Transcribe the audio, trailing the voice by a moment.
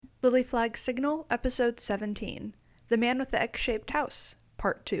Lily Flag Signal, Episode 17, The Man with the X-Shaped House,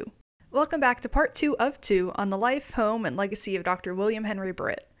 Part 2. Welcome back to Part 2 of 2 on the life, home, and legacy of Dr. William Henry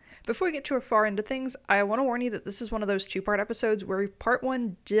Britt. Before we get too far into things, I want to warn you that this is one of those two-part episodes where Part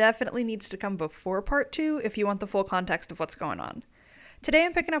 1 definitely needs to come before Part 2 if you want the full context of what's going on. Today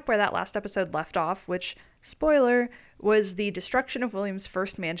I'm picking up where that last episode left off, which, spoiler, was the destruction of William's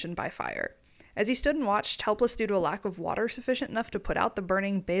first mansion by fire. As he stood and watched, helpless due to a lack of water sufficient enough to put out the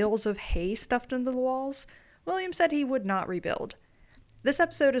burning bales of hay stuffed into the walls, William said he would not rebuild. This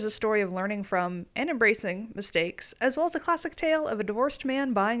episode is a story of learning from, and embracing, mistakes, as well as a classic tale of a divorced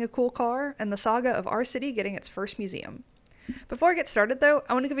man buying a cool car and the saga of our city getting its first museum. Before I get started though,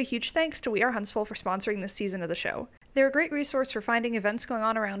 I want to give a huge thanks to We Are Huntsville for sponsoring this season of the show. They're a great resource for finding events going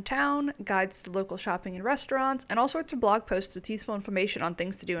on around town, guides to local shopping and restaurants, and all sorts of blog posts with useful information on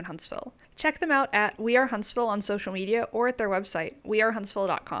things to do in Huntsville. Check them out at We Are Huntsville on social media or at their website,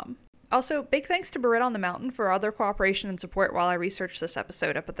 wearehuntsville.com. Also, big thanks to Britt on the Mountain for all their cooperation and support while I researched this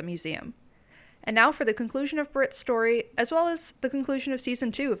episode up at the museum. And now for the conclusion of Britt's story, as well as the conclusion of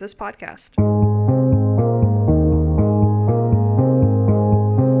Season 2 of this podcast.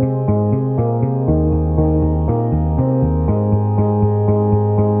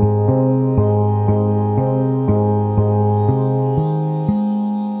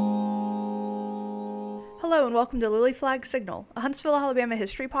 Welcome to Lily Flag Signal, a Huntsville, Alabama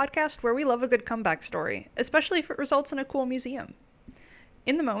history podcast where we love a good comeback story, especially if it results in a cool museum.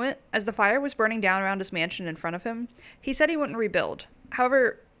 In the moment, as the fire was burning down around his mansion in front of him, he said he wouldn't rebuild.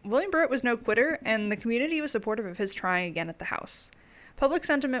 However, William Britt was no quitter, and the community was supportive of his trying again at the house. Public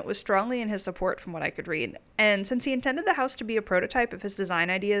sentiment was strongly in his support from what I could read, and since he intended the house to be a prototype of his design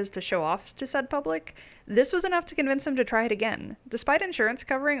ideas to show off to said public, this was enough to convince him to try it again, despite insurance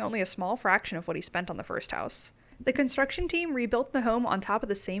covering only a small fraction of what he spent on the first house. The construction team rebuilt the home on top of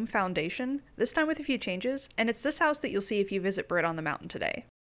the same foundation, this time with a few changes, and it's this house that you'll see if you visit Britt on the Mountain today.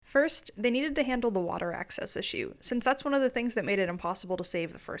 First, they needed to handle the water access issue, since that's one of the things that made it impossible to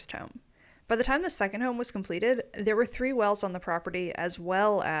save the first home. By the time the second home was completed, there were 3 wells on the property, as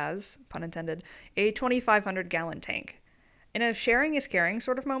well as, pun intended, a 2,500-gallon tank. In a sharing is caring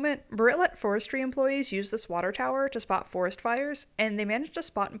sort of moment, Britt let forestry employees use this water tower to spot forest fires, and they managed to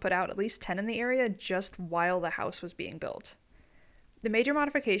spot and put out at least 10 in the area just while the house was being built. The major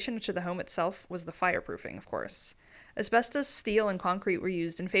modification to the home itself was the fireproofing, of course. Asbestos, steel, and concrete were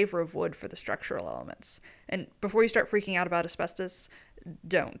used in favor of wood for the structural elements. And before you start freaking out about asbestos,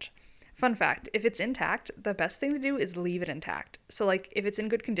 don't. Fun fact, if it's intact, the best thing to do is leave it intact. So if it's in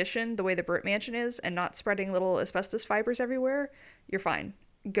good condition, the way the Britt mansion is, and not spreading little asbestos fibers everywhere, you're fine.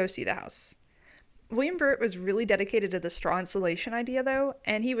 Go see the house. William Britt was really dedicated to the straw insulation idea though,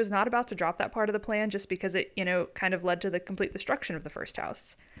 and he was not about to drop that part of the plan just because it, kind of led to the complete destruction of the first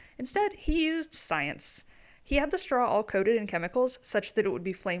house. Instead, he used science. He had the straw all coated in chemicals such that it would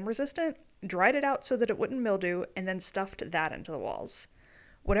be flame resistant, dried it out so that it wouldn't mildew, and then stuffed that into the walls.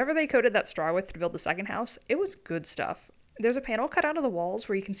 Whatever they coated that straw with to build the second house, it was good stuff. There's a panel cut out of the walls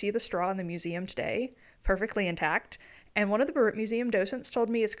where you can see the straw in the museum today, perfectly intact, and one of the Britt Museum docents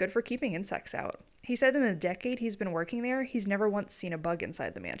told me it's good for keeping insects out. He said in the decade he's been working there, he's never once seen a bug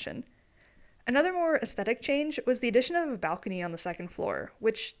inside the mansion. Another more aesthetic change was the addition of a balcony on the second floor,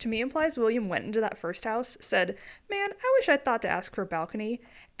 which to me implies William went into that first house, said, "Man, I wish I'd thought to ask for a balcony,"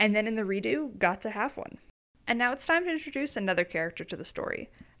 and then in the redo, got to have one. And now it's time to introduce another character to the story,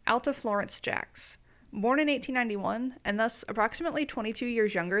 Alta Florence Jacks. Born in 1891, and thus approximately 22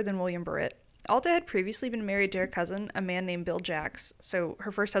 years younger than William Britt, Alta had previously been married to her cousin, a man named Bill Jacks, so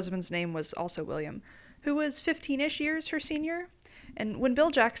her first husband's name was also William, who was 15-ish years her senior. And when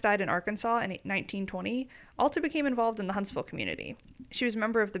Bill Jacks died in Arkansas in 1920, Alta became involved in the Huntsville community. She was a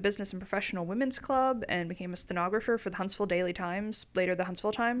member of the Business and Professional Women's Club and became a stenographer for the Huntsville Daily Times, later the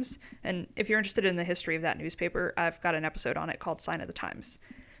Huntsville Times. And if you're interested in the history of that newspaper, I've got an episode on it called Sign of the Times.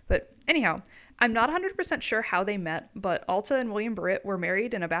 But anyhow, I'm not 100% sure how they met, but Alta and William Britt were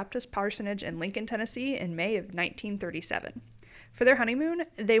married in a Baptist parsonage in Lincoln, Tennessee in May of 1937. For their honeymoon,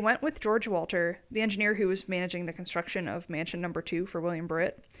 they went with George Walter, the engineer who was managing the construction of Mansion No. 2 for William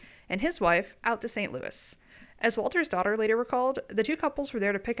Britt, and his wife out to St. Louis. As Walter's daughter later recalled, the two couples were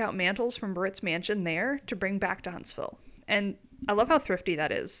there to pick out mantels from Britt's mansion there to bring back to Huntsville. And I love how thrifty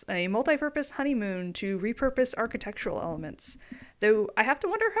that is. A multi-purpose honeymoon to repurpose architectural elements. Though I have to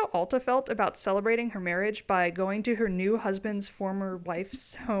wonder how Alta felt about celebrating her marriage by going to her new husband's former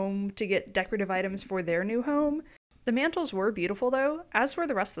wife's home to get decorative items for their new home. The mantels were beautiful though, as were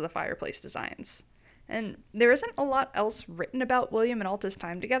the rest of the fireplace designs. And there isn't a lot else written about William and Alta's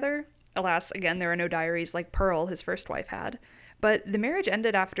time together. Alas, again, there are no diaries like Pearl, his first wife, had. but the marriage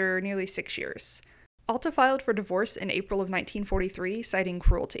ended after nearly 6 years. Alta filed for divorce in April of 1943, citing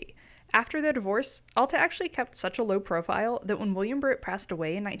cruelty. After their divorce, Alta actually kept such a low profile that when William Britt passed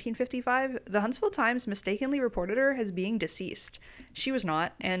away in 1955, the Huntsville Times mistakenly reported her as being deceased. She was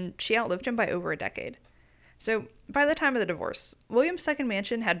not, and she outlived him by over a decade. So, by the time of the divorce, William's second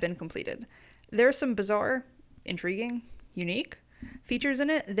mansion had been completed. There are some bizarre, intriguing, unique features in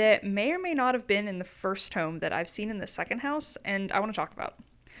it that may or may not have been in the first home that I've seen in the second house, and I want to talk about.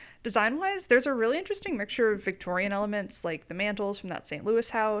 Design-wise, there's a really interesting mixture of Victorian elements like the mantels from that St. Louis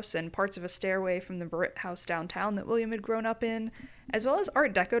house and parts of a stairway from the Britt house downtown that William had grown up in, as well as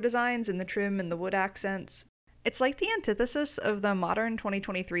Art Deco designs in the trim and the wood accents. It's like the antithesis of the modern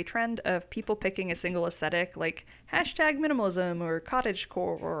 2023 trend of people picking a single aesthetic like #minimalism or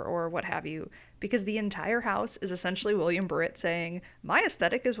cottagecore or what have you, because the entire house is essentially William Britt saying, my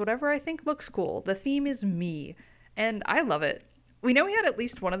aesthetic is whatever I think looks cool, the theme is me, and I love it. We know he had at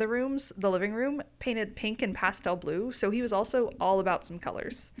least one of the rooms, the living room, painted pink and pastel blue, so he was also all about some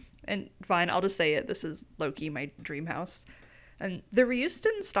colors. And fine, I'll just say it, this is low-key my dream house. And the reuse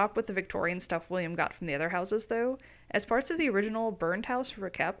didn't stop with the Victorian stuff William got from the other houses, though, as parts of the original burned house were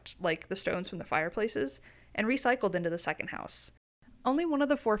kept, like the stones from the fireplaces, and recycled into the second house. Only one of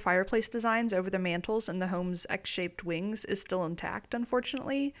the 4 fireplace designs over the mantels and the home's X-shaped wings is still intact,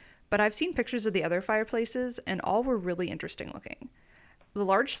 unfortunately, but I've seen pictures of the other fireplaces, and all were really interesting looking. The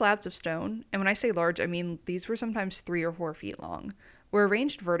large slabs of stone, and when I say large, I mean these were sometimes 3 or 4 feet long, were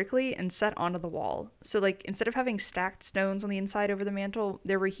arranged vertically and set onto the wall. So, instead of having stacked stones on the inside over the mantel,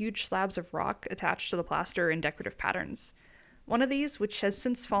 there were huge slabs of rock attached to the plaster in decorative patterns. One of these, which has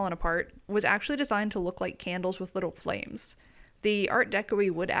since fallen apart, was actually designed to look like candles with little flames. The Art Deco-y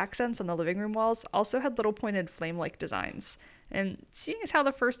wood accents on the living room walls also had little pointed flame-like designs. And seeing as how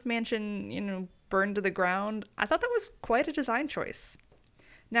the first mansion, burned to the ground, I thought that was quite a design choice.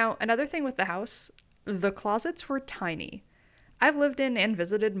 Now, another thing with the house, the closets were tiny. I've lived in and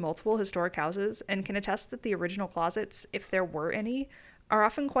visited multiple historic houses and can attest that the original closets, if there were any, are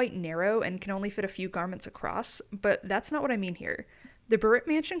often quite narrow and can only fit a few garments across, but that's not what I mean here. The Britt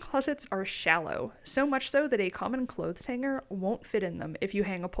Mansion closets are shallow, so much so that a common clothes hanger won't fit in them if you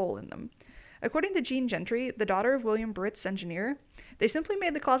hang a pole in them. According to Jean Gentry, the daughter of William Britt's engineer, they simply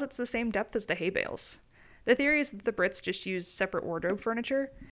made the closets the same depth as the hay bales. The theory is that the Britts just used separate wardrobe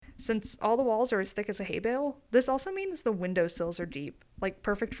furniture. Since all the walls are as thick as a hay bale, this also means the windowsills are deep,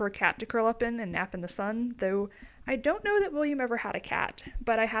 perfect for a cat to curl up in and nap in the sun, though I don't know that William ever had a cat,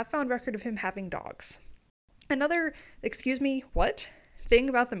 but I have found record of him having dogs. Another, excuse me, what? Thing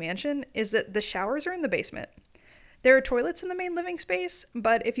about the mansion is that the showers are in the basement. There are toilets in the main living space,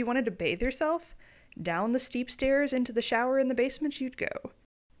 but if you wanted to bathe yourself, down the steep stairs into the shower in the basement you'd go.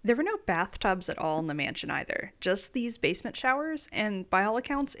 There were no bathtubs at all in the mansion either, just these basement showers, and by all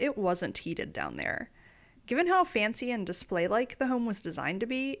accounts, it wasn't heated down there. Given how fancy and display-like the home was designed to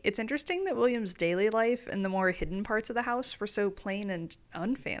be, it's interesting that William's daily life and the more hidden parts of the house were so plain and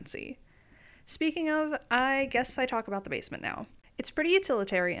unfancy. Speaking of, I guess I talk about the basement now. It's pretty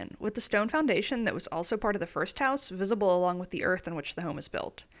utilitarian, with the stone foundation that was also part of the first house visible along with the earth on which the home is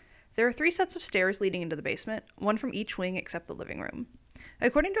built. There are 3 sets of stairs leading into the basement, one from each wing except the living room.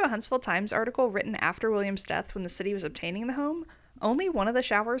 According to a Huntsville Times article written after William's death when the city was obtaining the home, only one of the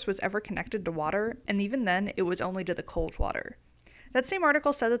showers was ever connected to water, and even then, it was only to the cold water. That same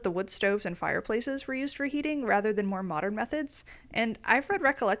article said that the wood stoves and fireplaces were used for heating rather than more modern methods, and I've read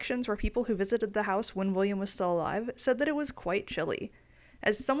recollections where people who visited the house when William was still alive said that it was quite chilly.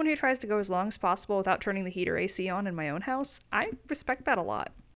 As someone who tries to go as long as possible without turning the heat or AC on in my own house, I respect that a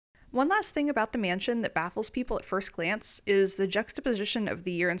lot. One last thing about the mansion that baffles people at first glance is the juxtaposition of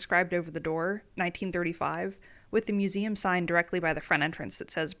the year inscribed over the door, 1935, with the museum sign directly by the front entrance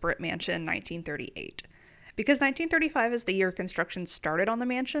that says Britt Mansion 1938. Because 1935 is the year construction started on the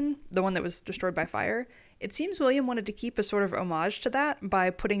mansion, the one that was destroyed by fire, it seems William wanted to keep a sort of homage to that by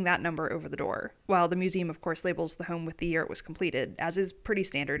putting that number over the door, while the museum of course labels the home with the year it was completed, as is pretty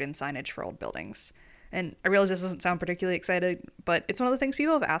standard in signage for old buildings. And I realize this doesn't sound particularly exciting, but it's one of the things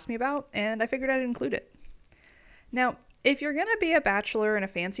people have asked me about, and I figured I'd include it. Now, if you're gonna be a bachelor in a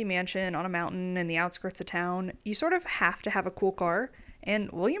fancy mansion on a mountain in the outskirts of town, you sort of have to have a cool car,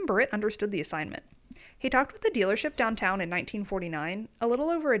 and William Britt understood the assignment. He talked with the dealership downtown in 1949, a little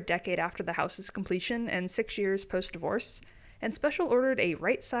over a decade after the house's completion and 6 years post-divorce, and special ordered a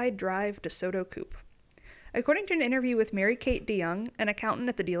right-side drive DeSoto coupe. According to an interview with Mary Kate DeYoung, an accountant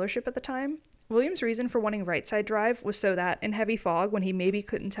at the dealership at the time, William's reason for wanting right-side drive was so that, in heavy fog when he maybe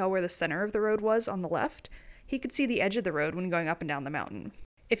couldn't tell where the center of the road was on the left, he could see the edge of the road when going up and down the mountain.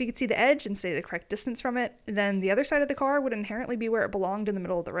 If he could see the edge and stay the correct distance from it, then the other side of the car would inherently be where it belonged in the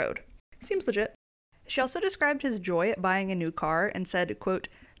middle of the road. Seems legit. She also described his joy at buying a new car and said, quote,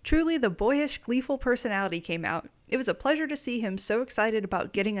 "Truly the boyish, gleeful personality came out. It was a pleasure to see him so excited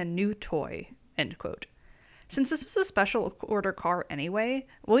about getting a new toy," end quote. Since this was a special order car anyway,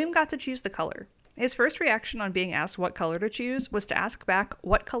 William got to choose the color. His first reaction on being asked what color to choose was to ask back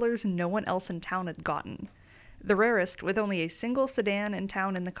what colors no one else in town had gotten. The rarest, with only a single sedan in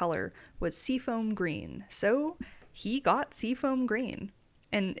town in the color, was seafoam green, so he got seafoam green.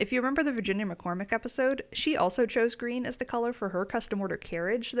 And if you remember the Virginia McCormick episode, she also chose green as the color for her custom order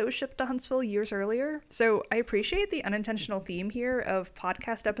carriage that was shipped to Huntsville years earlier. So I appreciate the unintentional theme here of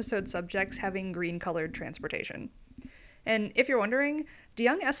podcast episode subjects having green colored transportation. And if you're wondering,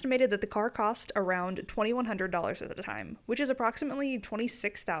 DeYoung estimated that the car cost around $2,100 at the time, which is approximately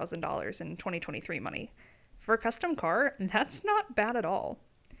 $26,000 in 2023 money. For a custom car, that's not bad at all.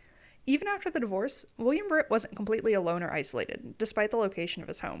 Even after the divorce, William Britt wasn't completely alone or isolated, despite the location of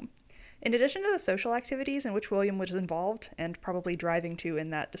his home. In addition to the social activities in which William was involved, and probably driving to in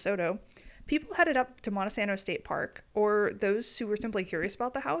that DeSoto, people headed up to Montesano State Park, or those who were simply curious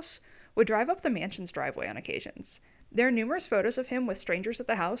about the house, would drive up the mansion's driveway on occasions. There are numerous photos of him with strangers at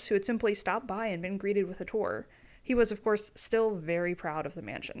the house who had simply stopped by and been greeted with a tour. He was, of course, still very proud of the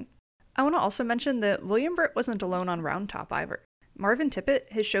mansion. I want to also mention that William Britt wasn't alone on Round Top either. Marvin Tippett,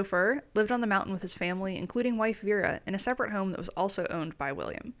 his chauffeur, lived on the mountain with his family, including wife Vera, in a separate home that was also owned by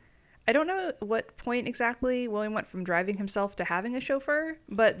William. I don't know at what point exactly William went from driving himself to having a chauffeur,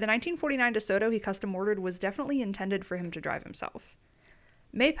 but the 1949 DeSoto he custom ordered was definitely intended for him to drive himself.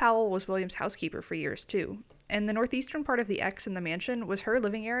 May Powell was William's housekeeper for years too, and the northeastern part of the X in the mansion was her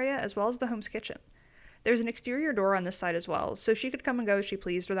living area as well as the home's kitchen. There's an exterior door on this side as well, so she could come and go as she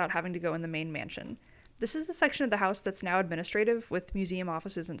pleased without having to go in the main mansion. This is the section of the house that's now administrative, with museum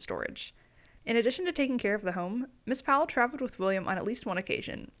offices and storage. In addition to taking care of the home, Miss Powell traveled with William on at least one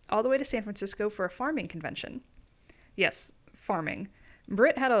occasion, all the way to San Francisco for a farming convention. Yes, farming.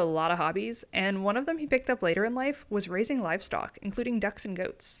 Britt had a lot of hobbies, and one of them he picked up later in life was raising livestock, including ducks and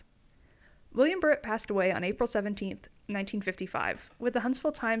goats. William Britt passed away on April 17, 1955, with the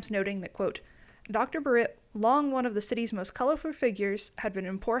Huntsville Times noting that, quote, "Dr. Britt, long one of the city's most colorful figures, had been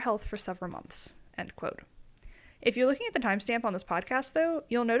in poor health for several months," end quote. If you're looking at the timestamp on this podcast, though,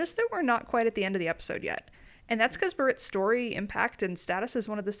 you'll notice that we're not quite at the end of the episode yet. And that's because Britt's story, impact, and status as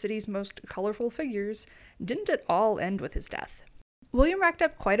one of the city's most colorful figures didn't at all end with his death. William racked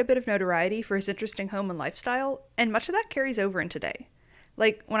up quite a bit of notoriety for his interesting home and lifestyle, and much of that carries over into today.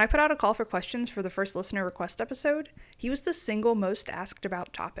 Like, when I put out a call for questions for the first listener request episode, he was the single most asked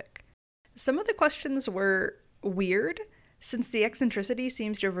about topic. Some of the questions were weird, since the eccentricity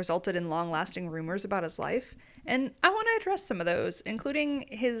seems to have resulted in long-lasting rumors about his life, and I want to address some of those, including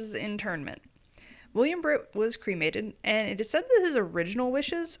his internment. William Britt was cremated, and it is said that his original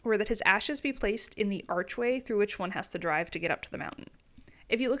wishes were that his ashes be placed in the archway through which one has to drive to get up to the mountain.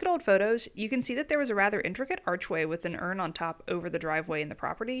 If you look at old photos, you can see that there was a rather intricate archway with an urn on top over the driveway in the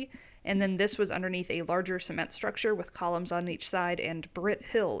property, and then this was underneath a larger cement structure with columns on each side and Britt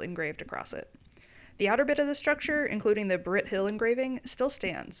Hill engraved across it. The outer bit of the structure, including the Britt Hill engraving, still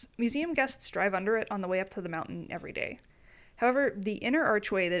stands. Museum guests drive under it on the way up to the mountain every day. However, the inner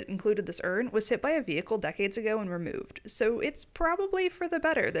archway that included this urn was hit by a vehicle decades ago and removed, so it's probably for the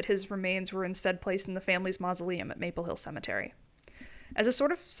better that his remains were instead placed in the family's mausoleum at Maple Hill Cemetery. As a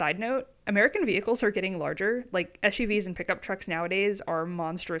sort of side note, American vehicles are getting larger. Like, SUVs and pickup trucks nowadays are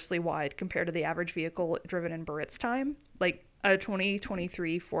monstrously wide compared to the average vehicle driven in Britt's time. Like, a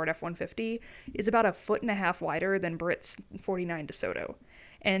 2023 Ford F-150 is about 1.5 feet wider than Britt's 49 DeSoto.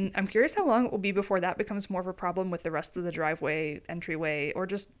 And I'm curious how long it will be before that becomes more of a problem with the rest of the driveway, entryway, or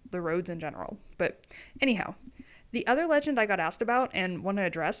just the roads in general. But anyhow, the other legend I got asked about and want to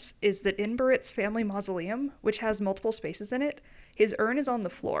address is that in Britt's family mausoleum, which has multiple spaces in it, his urn is on the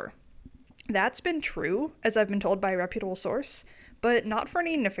floor. That's been true, as I've been told by a reputable source, but not for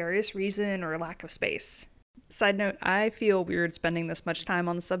any nefarious reason or lack of space. Side note, I feel weird spending this much time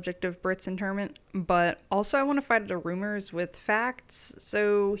on the subject of Britt's interment, but also I want to fight the rumors with facts,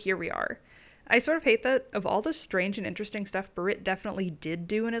 so here we are. I sort of hate that of all the strange and interesting stuff Britt definitely did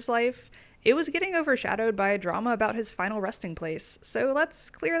do in his life, it was getting overshadowed by a drama about his final resting place, so let's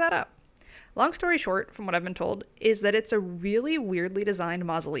clear that up. Long story short, from what I've been told, is that it's a really weirdly designed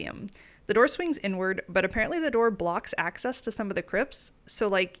mausoleum. The door swings inward, but apparently the door blocks access to some of the crypts, so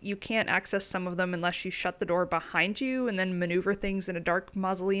like you can't access some of them unless you shut the door behind you and then maneuver things in a dark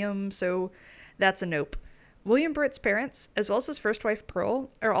mausoleum, so that's a nope. William Britt's parents, as well as his first wife Pearl,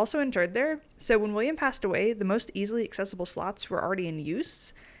 are also interred there, so when William passed away, the most easily accessible slots were already in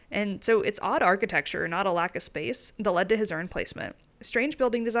use, and so it's odd architecture, not a lack of space, that led to his urn placement. Strange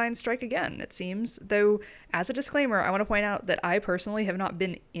building designs strike again, it seems, though as a disclaimer, I want to point out that I personally have not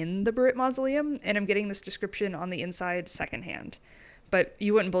been in the Britt Mausoleum, and I'm getting this description on the inside secondhand. But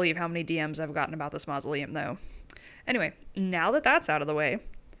you wouldn't believe how many DMs I've gotten about this mausoleum, though. Anyway, now that that's out of the way,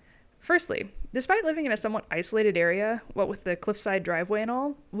 firstly, despite living in a somewhat isolated area, what with the cliffside driveway and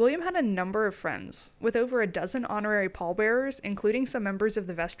all, William had a number of friends, with over a dozen honorary pallbearers, including some members of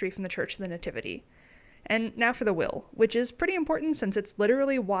the vestry from the Church of the Nativity. And now for the will, which is pretty important since it's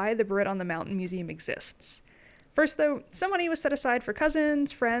literally why the Britt on the Mountain Museum exists. First, though, some money was set aside for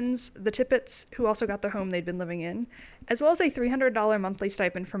cousins, friends, the Tippets, who also got the home they'd been living in, as well as a $300 monthly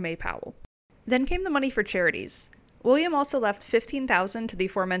stipend for May Powell. Then came the money for charities. William also left $15,000 to the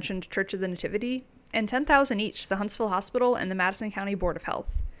aforementioned Church of the Nativity, and $10,000 each to the Huntsville Hospital and the Madison County Board of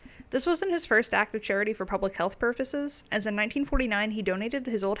Health. This wasn't his first act of charity for public health purposes, as in 1949 he donated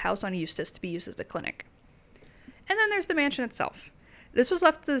his old house on Eustis to be used as a clinic. And then there's the mansion itself. This was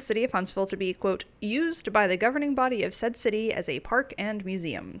left to the city of Huntsville to be, quote, used by the governing body of said city as a park and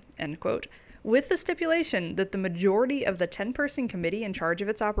museum, end quote, with the stipulation that the majority of the 10-person committee in charge of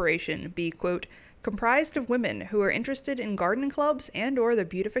its operation be, quote, comprised of women who are interested in garden clubs and or the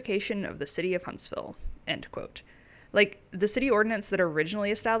beautification of the city of Huntsville, end quote. Like, the city ordinance that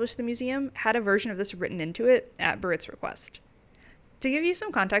originally established the museum had a version of this written into it at Britt's request. To give you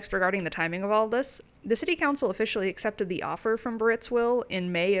some context regarding the timing of all this, the city council officially accepted the offer from Britt's will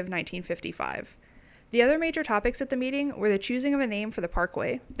in May of 1955. The other major topics at the meeting were the choosing of a name for the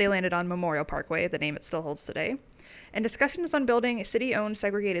parkway, they landed on Memorial Parkway, the name it still holds today, and discussions on building city-owned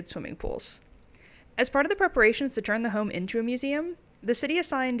segregated swimming pools. As part of the preparations to turn the home into a museum, the city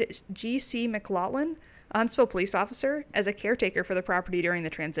assigned G.C. McLaughlin, a Huntsville police officer, as a caretaker for the property during the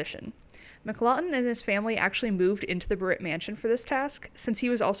transition. McLaughlin and his family actually moved into the Britt mansion for this task, since he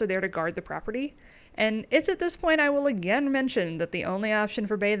was also there to guard the property, and it's at this point I will again mention that the only option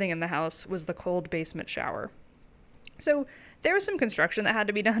for bathing in the house was the cold basement shower. So there was some construction that had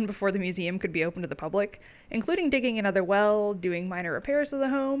to be done before the museum could be open to the public, including digging another well, doing minor repairs to the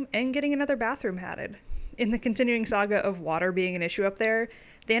home, and getting another bathroom added. In the continuing saga of water being an issue up there,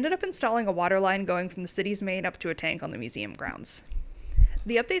 they ended up installing a water line going from the city's main up to a tank on the museum grounds.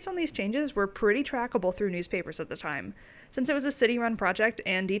 The updates on these changes were pretty trackable through newspapers at the time, since it was a city-run project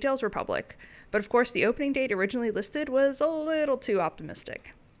and details were public, but of course the opening date originally listed was a little too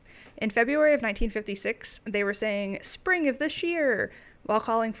optimistic. In February of 1956, they were saying, spring of this year, while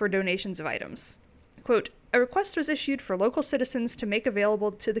calling for donations of items. Quote, a request was issued for local citizens to make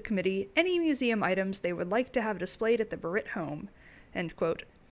available to the committee any museum items they would like to have displayed at the Britt home, end quote.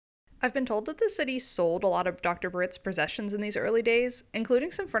 I've been told that the city sold a lot of Dr. Britt's possessions in these early days,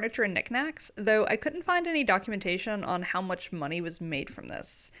 including some furniture and knickknacks, though I couldn't find any documentation on how much money was made from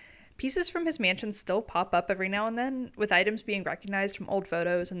this. Pieces from his mansion still pop up every now and then, with items being recognized from old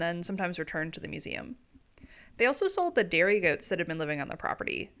photos and then sometimes returned to the museum. They also sold the dairy goats that had been living on the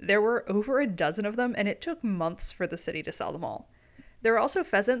property. There were over a dozen of them, and it took months for the city to sell them all. There were also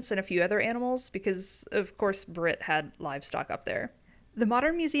pheasants and a few other animals, because, of course, Britt had livestock up there. The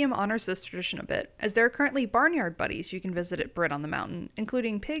modern museum honors this tradition a bit, as there are currently barnyard buddies you can visit at Britt on the Mountain,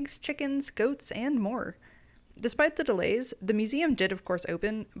 including pigs, chickens, goats, and more. Despite the delays, the museum did of course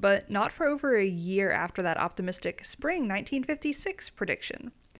open, but not for over a year after that optimistic spring 1956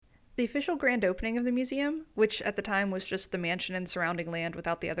 prediction. The official grand opening of the museum, which at the time was just the mansion and surrounding land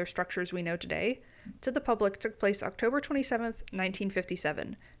without the other structures we know today, to the public took place October 27,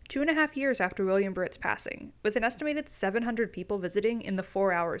 1957, 2.5 years after William Britt's passing, with an estimated 700 people visiting in the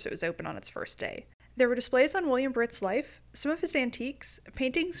 4 hours it was open on its first day. There were displays on William Britt's life, some of his antiques,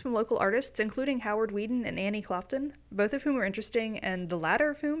 paintings from local artists including Howard Whedon and Annie Clopton, both of whom were interesting and the latter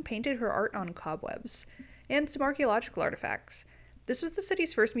of whom painted her art on cobwebs, and some archaeological artifacts. This was the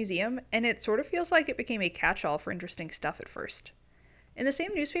city's first museum, and it sort of feels like it became a catch-all for interesting stuff at first. In the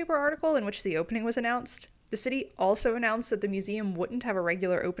same newspaper article in which the opening was announced, the city also announced that the museum wouldn't have a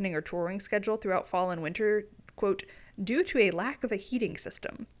regular opening or touring schedule throughout fall and winter, quote, due to a lack of a heating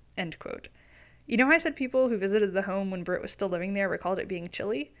system, end quote. You know how I said people who visited the home when Britt was still living there recalled it being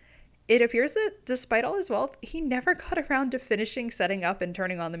chilly? It appears that, despite all his wealth, he never got around to finishing setting up and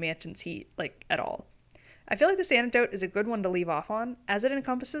turning on the mansion's heat, at all. I feel like this anecdote is a good one to leave off on, as it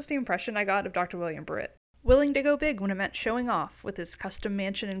encompasses the impression I got of Dr. William Britt. Willing to go big when it meant showing off with his custom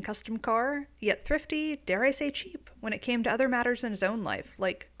mansion and custom car, yet thrifty, dare I say cheap, when it came to other matters in his own life,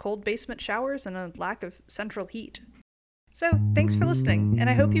 like cold basement showers and a lack of central heat. So, thanks for listening, and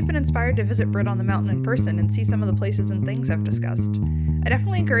I hope you've been inspired to visit Brit on the Mountain in person and see some of the places and things I've discussed. I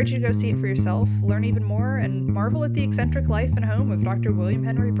definitely encourage you to go see it for yourself, learn even more, and marvel at the eccentric life and home of Dr. William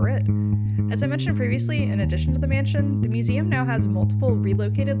Henry Britt. As I mentioned previously, in addition to the mansion, the museum now has multiple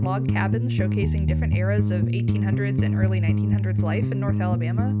relocated log cabins showcasing different eras of 1800s and early 1900s life in North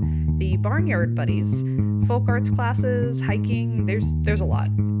Alabama, the Barnyard Buddies, folk arts classes, hiking, there's a lot.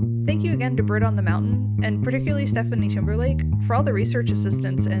 Thank you again to Brit on the Mountain, and particularly Stephanie Timberlake, for all the research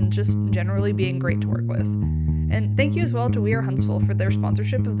assistance and just generally being great to work with. And thank you as well to We Are Huntsville for their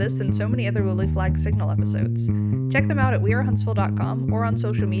sponsorship of this and so many other Lily Flag Signal episodes. Check them out at wearehuntsville.com or on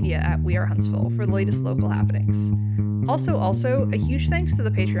social media at We Are Huntsville for the latest local happenings. Also, a huge thanks to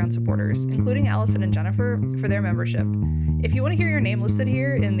the Patreon supporters, including Allison and Jennifer, for their membership. If you want to hear your name listed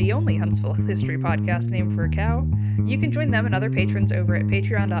here in the only Huntsville history podcast named for a cow, you can join them and other patrons over at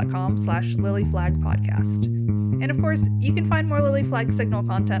patreon.com/lilyflagpodcast. And of course, you can find more Lily Flag Signal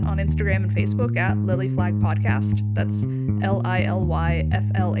content on Instagram and Facebook at Lily Flag Podcast. That's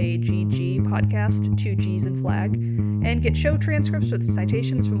LILYFLAGG podcast, 2 G's in flag. And get show transcripts with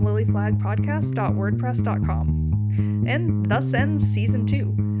citations from lilyflagpodcast.wordpress.com. And thus ends Season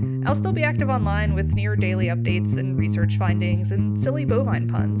 2. I'll still be active online with near daily updates and research findings and silly bovine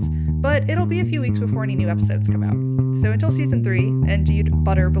puns, but it'll be a few weeks before any new episodes come out. So until Season 3, and you'd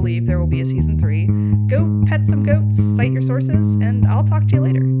butter believe there will be a Season 3, go pet some goats, cite your sources, and I'll talk to you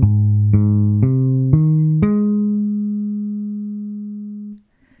later.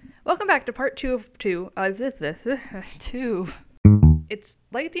 Welcome back to part 2 of 2. It's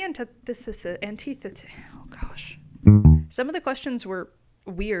like the antithesis. Oh gosh. Some of the questions were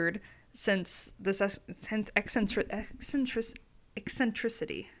weird since this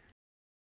eccentricity.